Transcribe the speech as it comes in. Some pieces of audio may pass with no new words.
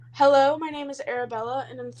Hello, my name is Arabella,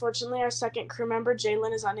 and unfortunately, our second crew member,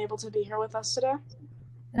 Jalen, is unable to be here with us today.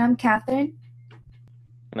 And I'm Catherine.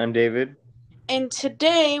 And I'm David. And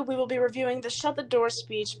today, we will be reviewing the Shut the Door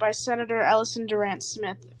speech by Senator Ellison Durant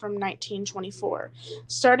Smith from 1924.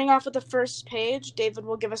 Starting off with the first page, David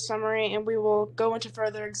will give a summary, and we will go into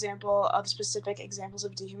further example of specific examples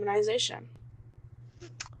of dehumanization.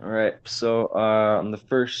 All right. So on the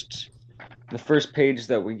first page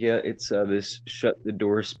that we get, it's this "Shut the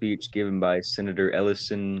Door" speech given by Senator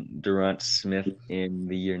Ellison Durant Smith in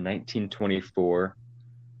the year 1924.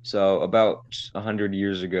 So about 100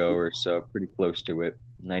 years ago or so, pretty close to it,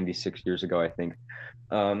 96 years ago, I think.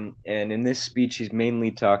 And in this speech, he's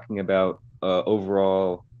mainly talking about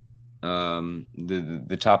overall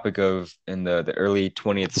the topic of in the early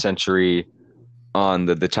 20th century on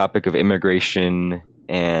the topic of immigration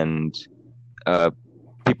and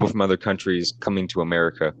people from other countries coming to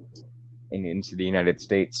America and into the United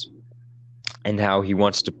States, and how he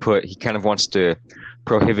kind of wants to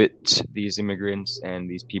prohibit these immigrants and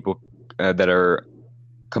these people that are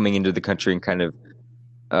coming into the country and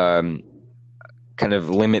um, kind of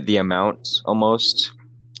limit the amount almost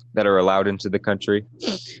that are allowed into the country.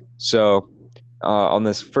 So on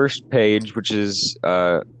this first page, which is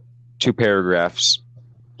two paragraphs,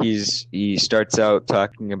 he starts out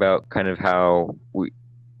talking about kind of how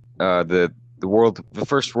the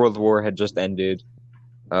First World War had just ended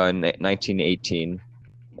in 1918,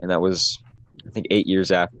 and that was, I think, 8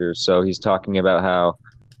 years after. So he's talking about how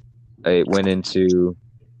it went into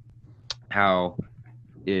how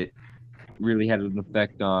it really had an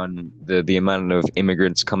effect on the amount of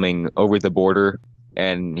immigrants coming over the border,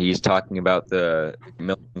 and he's talking about the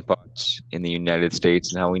melting pot in the United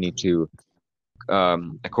States and how we need to,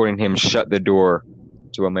 according to him, shut the door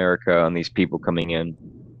to America on these people coming in.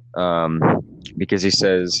 Because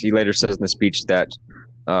he later says in the speech that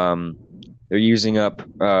they're using up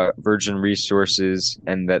virgin resources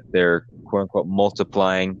and that they're quote unquote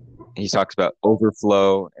multiplying. He talks about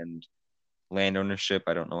overflow and land ownership.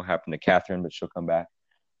 I don't know what happened to Catherine, but she'll come back.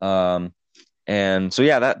 And so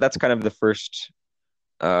yeah, that's kind of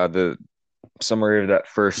the summary of that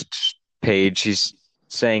first page. He's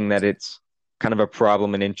saying that it's kind of a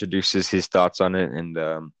problem and introduces his thoughts on it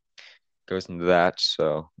and goes into that.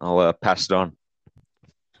 So I'll pass it on.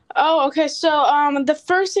 Oh, okay. So, the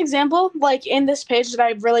first example, like in this page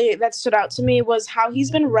that stood out to me was how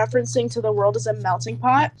he's been referencing to the world as a melting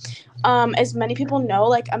pot. As many people know,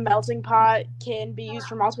 like a melting pot can be used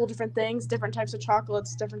for multiple different things, different types of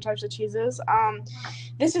chocolates, different types of cheeses.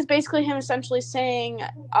 This is basically him essentially saying,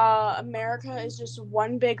 America is just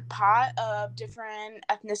one big pot of different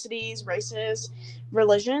ethnicities, races,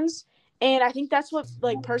 religions. And I think that's what,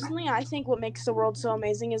 like, personally, I think what makes the world so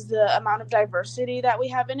amazing is the amount of diversity that we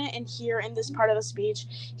have in it. And here in this part of the speech,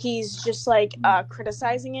 he's just like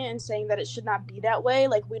criticizing it and saying that it should not be that way.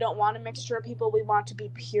 Like, we don't want a mixture of people. We want to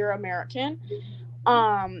be pure American.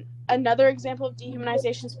 Another example of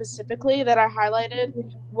dehumanization specifically that I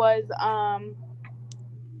highlighted was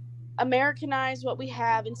Americanize what we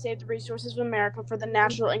have and save the resources of America for the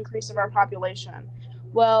natural increase of our population.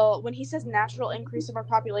 Well, when he says natural increase of our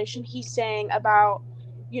population, he's saying about,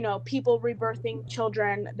 people rebirthing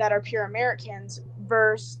children that are pure Americans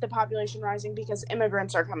versus the population rising because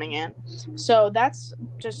immigrants are coming in. So that's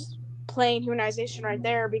just plain humanization right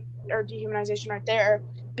there, or dehumanization right there,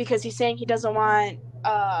 because he's saying he doesn't want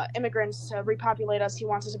immigrants to repopulate us. He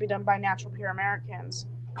wants it to be done by natural pure Americans.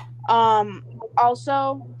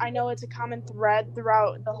 Also, I know it's a common thread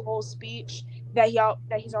throughout the whole speech that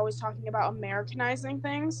he's always talking about Americanizing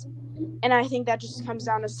things, and I think that just comes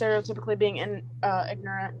down to stereotypically being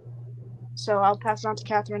ignorant. So I'll pass it on to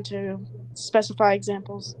Catherine to specify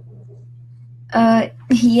examples.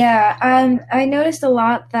 Yeah, I noticed a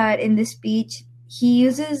lot that in this speech he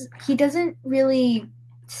doesn't really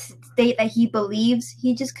state that he believes.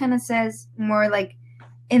 He just kind of says more like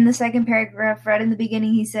in the second paragraph, right in the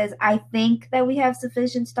beginning, he says, "I think that we have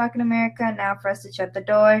sufficient stock in America now for us to shut the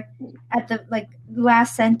door." At the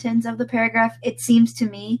last sentence of the paragraph, it seems to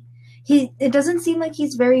me it doesn't seem like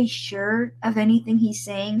he's very sure of anything he's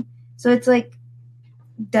saying. So it's like,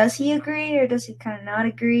 does he agree or does he kind of not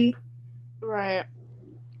agree? Right.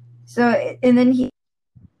 So, and then he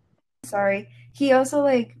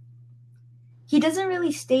also he doesn't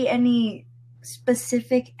really state any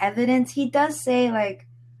specific evidence. He does say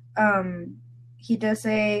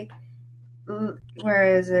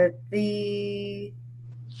where is it, the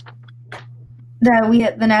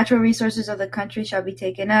natural resources of the country shall be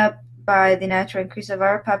taken up by the natural increase of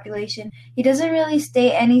our population. He doesn't really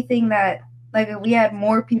state anything that, like, if we had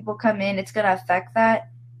more people come in, it's going to affect that.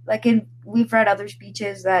 we've read other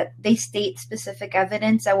speeches that they state specific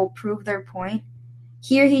evidence that will prove their point.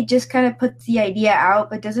 Here he just kind of puts the idea out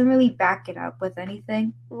but doesn't really back it up with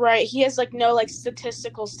anything. Right. He has no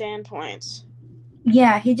statistical standpoints.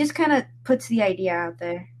 Yeah, he just kind of puts the idea out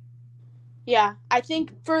there. Yeah, I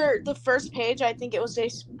think for the first page, I think it was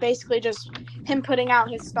basically just him putting out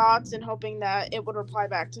his thoughts and hoping that it would reply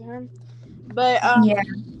back to him. But yeah.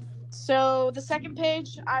 So the second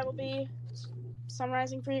page, I will be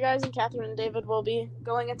summarizing for you guys, and Catherine and David will be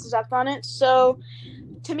going into depth on it. So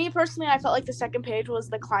to me personally, I felt like the second page was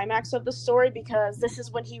the climax of the story because this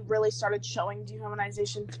is when he really started showing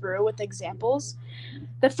dehumanization through with examples.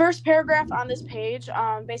 The first paragraph on this page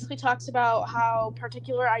basically talks about how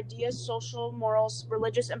particular ideas, social, morals,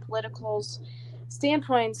 religious, and political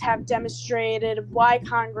standpoints have demonstrated why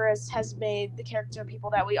Congress has made the character of people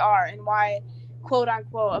that we are and why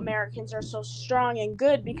quote-unquote Americans are so strong and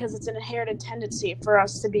good because it's an inherited tendency for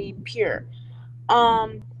us to be pure.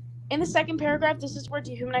 In the second paragraph, this is where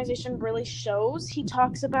dehumanization really shows. He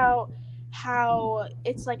talks about how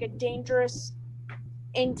it's a dangerous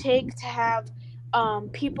intake to have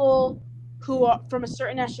people who are from a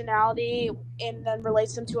certain nationality and then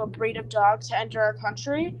relates them to a breed of dog to enter our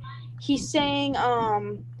country. He's saying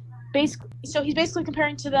he's basically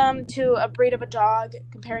comparing them to a breed of a dog,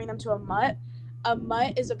 comparing them to a mutt. A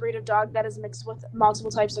mutt is a breed of dog that is mixed with multiple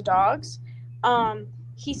types of dogs.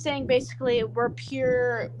 He's saying basically we're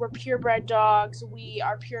purebred dogs. We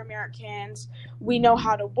are pure Americans. We know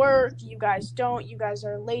how to work. You guys don't. You guys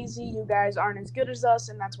are lazy. You guys aren't as good as us,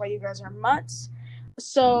 and that's why you guys are mutts.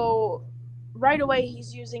 So right away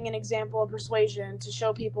he's using an example of persuasion to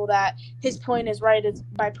show people that his point is right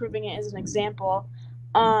by proving it as an example.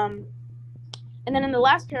 And then in the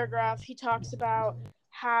last paragraph, he talks about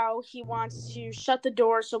how he wants to shut the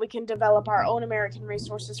door so we can develop our own American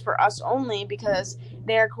resources for us only because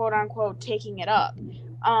they're quote-unquote taking it up.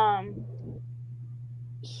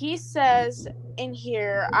 He says in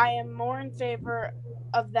here, I am more in favor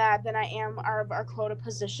of that than I am of our quota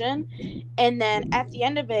position. And then at the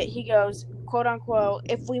end of it, he goes, quote-unquote,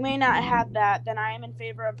 if we may not have that, then I am in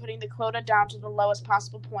favor of putting the quota down to the lowest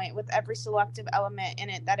possible point with every selective element in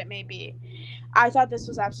it that it may be. I thought this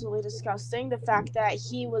was absolutely disgusting. The fact that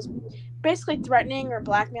he was basically threatening or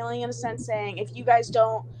blackmailing in a sense, saying, if you guys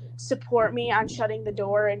don't support me on shutting the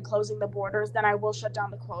door and closing the borders, then I will shut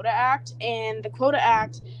down the Quota Act. And the Quota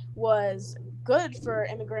Act was good for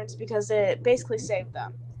immigrants because it basically saved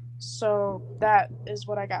them. So that is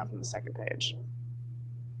what I got from the second page.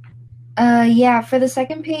 Yeah, for the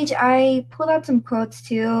second page, I pulled out some quotes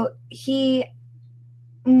too. He,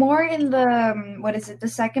 more in the, the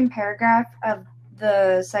second paragraph of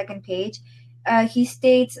the second page, he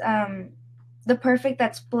states, the perfect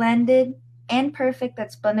that splendid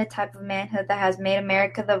type of manhood that has made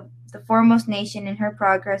America the foremost nation in her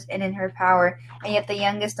progress and in her power, and yet the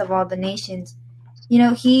youngest of all the nations. You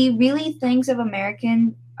know, he really thinks of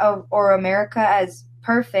America as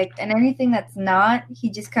perfect, and anything that's not, he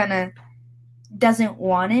just kind of doesn't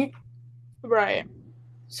want it. Right.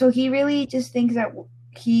 So he really just thinks that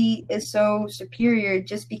he is so superior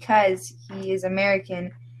just because he is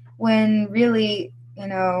American, when really, you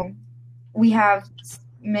know, we have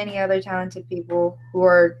many other talented people who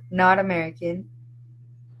are not American.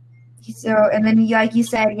 So, and then, like you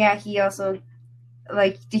said, yeah, he also,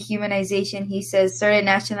 like, dehumanization, he says certain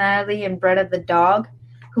nationality and bred of the dog,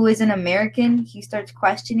 who is an American, he starts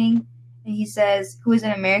questioning, and he says, who is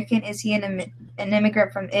an American? Is he an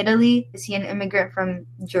immigrant from Italy? Is he an immigrant from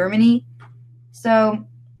Germany? So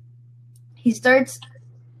he starts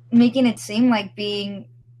making it seem like being,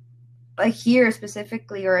 like, here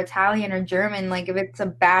specifically, or Italian or German, like, if it's a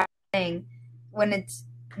bad thing, when it's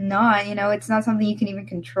not, you know, it's not something you can even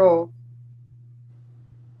control.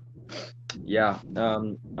 Yeah,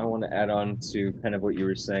 I want to add on to kind of what you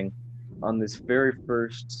were saying. On this very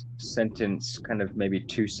first sentence, kind of maybe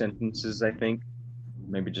two sentences, I think.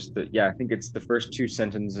 Maybe just I think it's the first two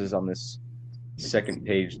sentences on this second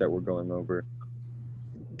page that we're going over.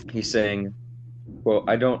 He's saying, well,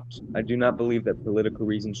 I do not believe that political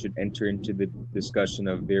reasons should enter into the discussion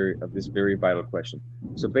of this very vital question.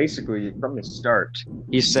 So basically, from the start,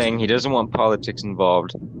 he's saying he doesn't want politics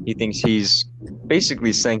involved. He thinks he's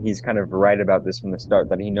basically saying he's kind of right about this from the start,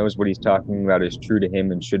 that he knows what he's talking about is true to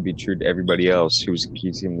him and should be true to everybody else he's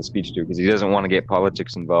giving the speech to, because he doesn't want to get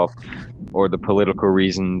politics involved or the political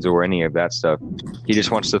reasons or any of that stuff. He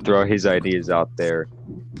just wants to throw his ideas out there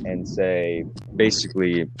and say,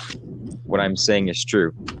 basically, what I'm saying is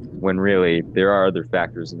true, when really there are other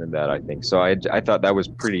factors into that, I think. So I thought that was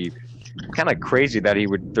pretty kind of crazy that he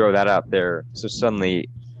would throw that out there so suddenly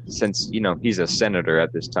since he's a senator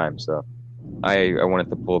at this time. So I wanted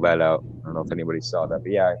to pull that out. I don't know if anybody saw that,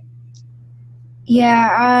 but yeah.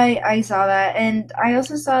 Yeah, I saw that, and I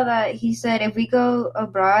also saw that he said if we go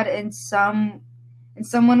abroad and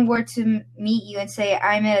someone were to meet you and say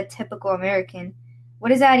I'm a typical American, what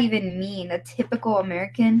does that even mean? A typical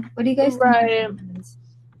American? What do you guys think Right. that means?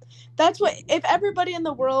 That's what, if everybody in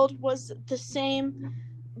the world was the same,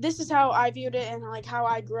 this is how I viewed it and like how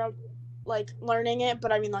I grew up like learning it.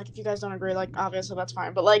 But I mean, like, if you guys don't agree, like, obviously that's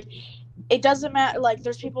fine, but like, it doesn't matter. Like,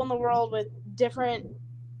 there's people in the world with different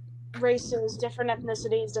races, different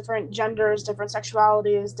ethnicities, different genders, different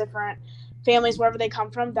sexualities, different families, wherever they come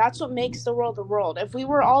from. That's what makes the world the world. If we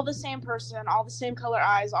were all the same person, all the same color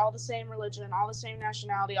eyes, all the same religion, all the same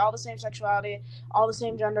nationality, all the same sexuality, all the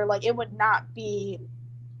same gender, like, it would not be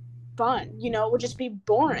fun. It would just be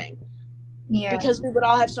boring. Yeah. Because we would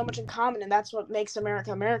all have so much in common, and that's what makes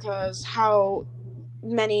America America, is how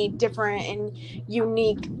many different and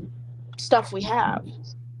unique stuff we have.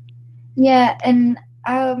 Yeah, and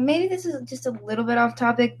maybe this is just a little bit off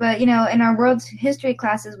topic, but in our world history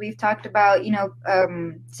classes, we've talked about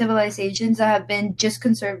civilizations that have been just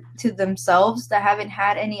conserved to themselves, that haven't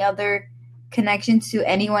had any other connection to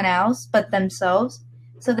anyone else but themselves.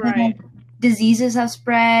 So then Right. diseases have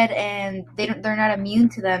spread, and they're not immune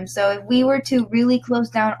to them. So if we were to really close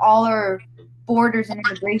down all our borders and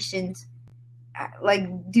immigrations, like,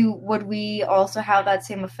 would we also have that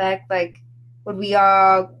same effect? Like, would we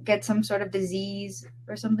all get some sort of disease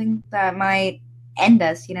or something that might end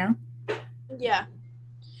us, Yeah.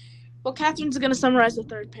 Well, Catherine's going to summarize the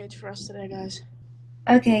third page for us today, guys.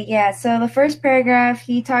 Okay, yeah. So the first paragraph,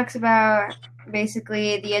 he talks about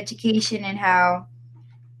basically the education and how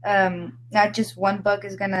not just one book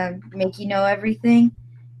is going to make you know everything.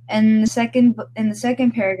 And in the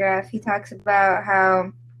second paragraph, he talks about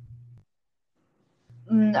how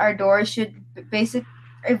our doors should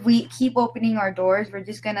if we keep opening our doors, we're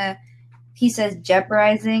just gonna, he says,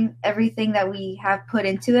 jeopardizing everything that we have put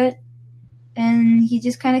into it. And he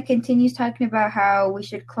just kind of continues talking about how we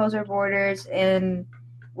should close our borders and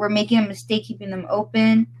we're making a mistake keeping them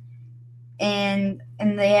open. And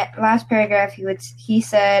in the last paragraph, he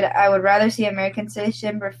said, I would rather see American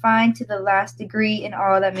citizen refined to the last degree in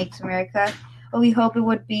all that makes America, but we hope it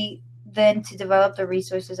would be then to develop the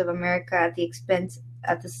resources of America at the expense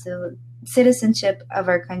of the citizenship of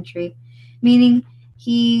our country. Meaning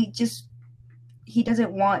he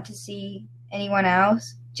doesn't want to see anyone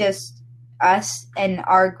else, just us and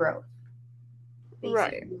our growth. Basically,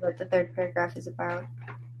 Right. what the third paragraph is about.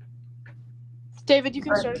 David, you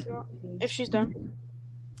can start if she's done.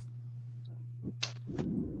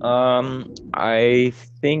 I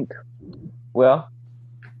think, well,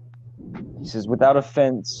 he says, without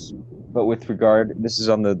offense, but with regard, this is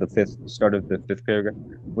on the start of the fifth paragraph.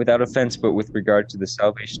 Without offense, but with regard to the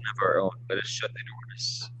salvation of our own, let us shut the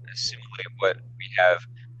doors, assimilate what we have,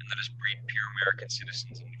 and let us breed pure American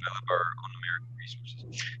citizens and develop our own American resources.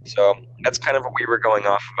 So that's kind of what we were going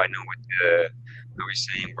off of. I know what I was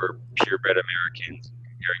saying, we're purebred Americans,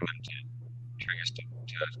 comparing them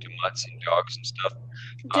to mutts and dogs and stuff.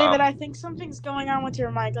 David, I think something's going on with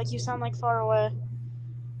your mic. Like, you sound like far away.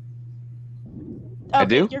 Okay, I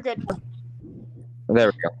do? You're good.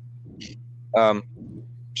 There we go.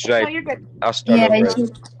 Should I? No, you're good. I'll start Yeah,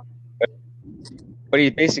 over. But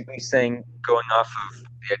he's basically saying, going off of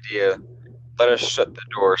the idea, let us shut the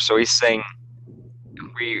door. So he's saying,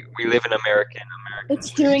 we live in America, and Americans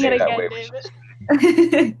It's doing stay it that again, way.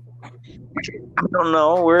 David. I don't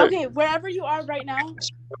know. Okay, wherever you are right now.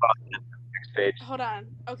 Next page. Hold on.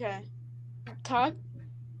 Okay. Talk.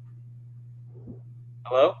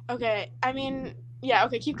 Hello? Okay. I mean, yeah.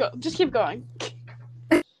 Okay. Just keep going. I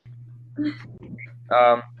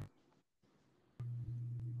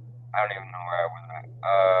don't even know where I was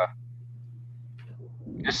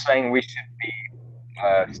at. Just saying we should be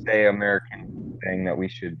stay American, saying that we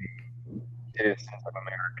should be citizens of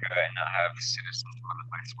America and not have citizens of other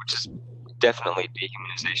places, which is definitely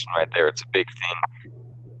dehumanization right there. It's a big thing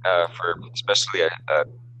for especially a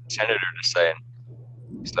senator to say.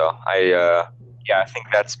 So I think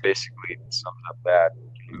that's basically sums up that.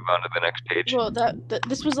 We can move on to the next page. Well,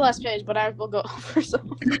 this was the last page, but I will go over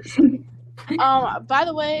some. By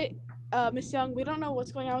the way, Miss Young, we don't know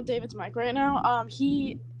what's going on with David's mic right now.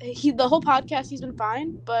 He the whole podcast he's been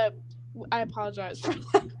fine, but I apologize for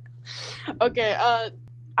that. Okay,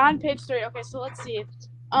 on page 3. Okay, so let's see.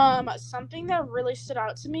 Something that really stood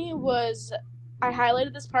out to me was I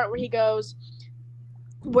highlighted this part where he goes,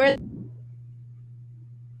 where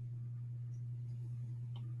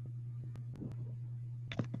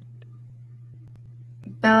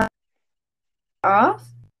Bella off?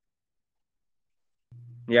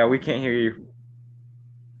 Yeah, we can't hear you.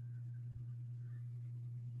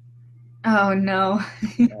 Oh no.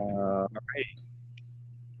 Uh,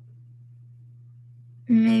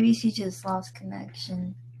 Maybe she just lost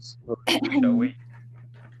connection. shall we?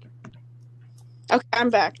 Okay, I'm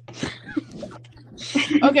back.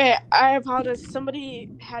 Okay, I apologize.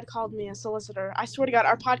 Somebody had called me a solicitor. I swear to God,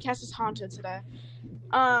 our podcast is haunted today.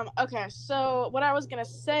 Okay, so what I was gonna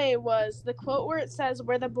say was the quote where it says,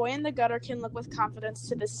 "Where the boy in the gutter can look with confidence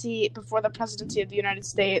to the seat before the presidency of the United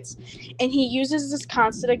States," and he uses this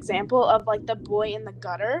constant example of like the boy in the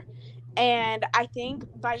gutter, and I think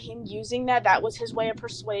by him using that, that was his way of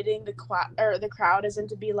persuading the crowd, as in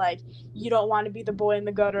to be like, you don't want to be the boy in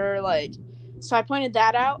the gutter, like. So I pointed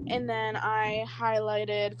that out, and then I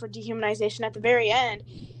highlighted for dehumanization at the very end.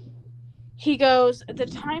 He goes, "The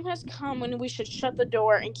time has come when we should shut the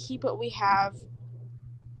door and keep what we have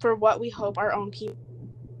for what we hope our own people."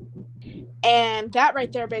 And that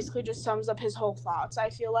right there basically just sums up his whole thoughts. I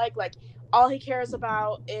feel like all he cares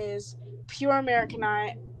about is pure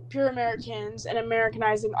Americans and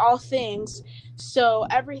Americanizing all things. So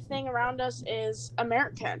everything around us is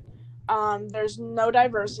American. There's no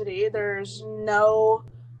diversity. There's no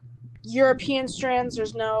European strands.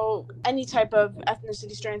 There's no any type of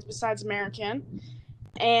ethnicity strands besides American.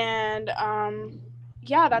 And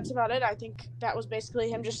yeah, that's about it. I think that was basically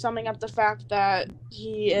him just summing up the fact that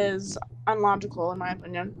he is unlogical, in my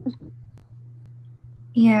opinion.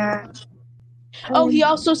 Yeah. Oh, he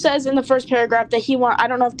also says in the first paragraph that I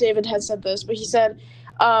don't know if David has said this, but he said,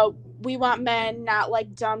 we want men, not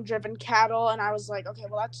like dumb driven cattle. And I was like, okay,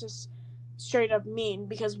 well, that's just straight up mean,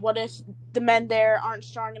 because what if the men there aren't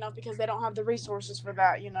strong enough because they don't have the resources for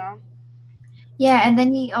that, you know? Yeah, and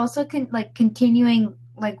then he also continuing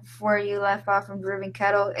like where you left off from Driven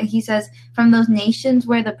Kettle, and he says, from those nations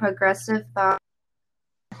where the progressive thought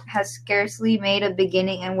has scarcely made a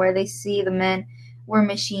beginning and where they see the men were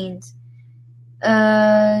machines.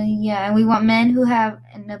 Yeah, and we want men who have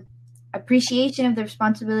an appreciation of the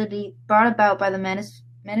responsibility brought about by the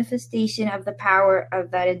manifestation of the power of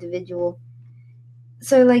that individual.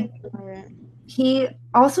 So, like, he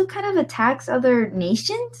also kind of attacks other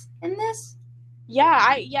nations in this.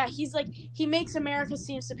 Yeah, he's like, he makes America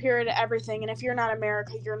seem superior to everything, and if you're not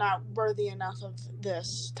America, you're not worthy enough of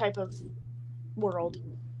this type of world.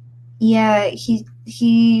 Yeah,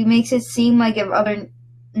 he makes it seem like if other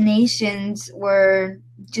nations were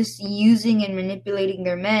just using and manipulating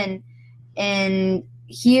their men, and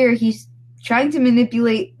here he's trying to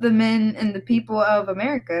manipulate the men and the people of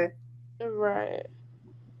America. Right.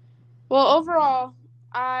 Well, overall,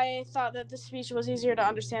 I thought that this speech was easier to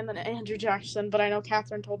understand than Andrew Jackson, but I know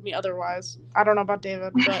Catherine told me otherwise. I don't know about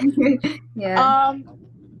David, but yeah.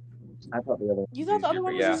 I thought the other. You thought the other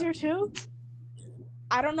one was easier too?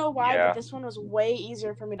 I don't know why, but this one was way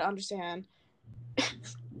easier for me to understand.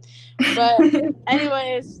 But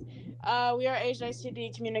anyways, we are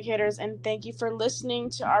HICD communicators, and thank you for listening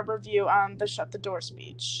to our review on the Shut the Door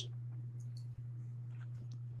speech.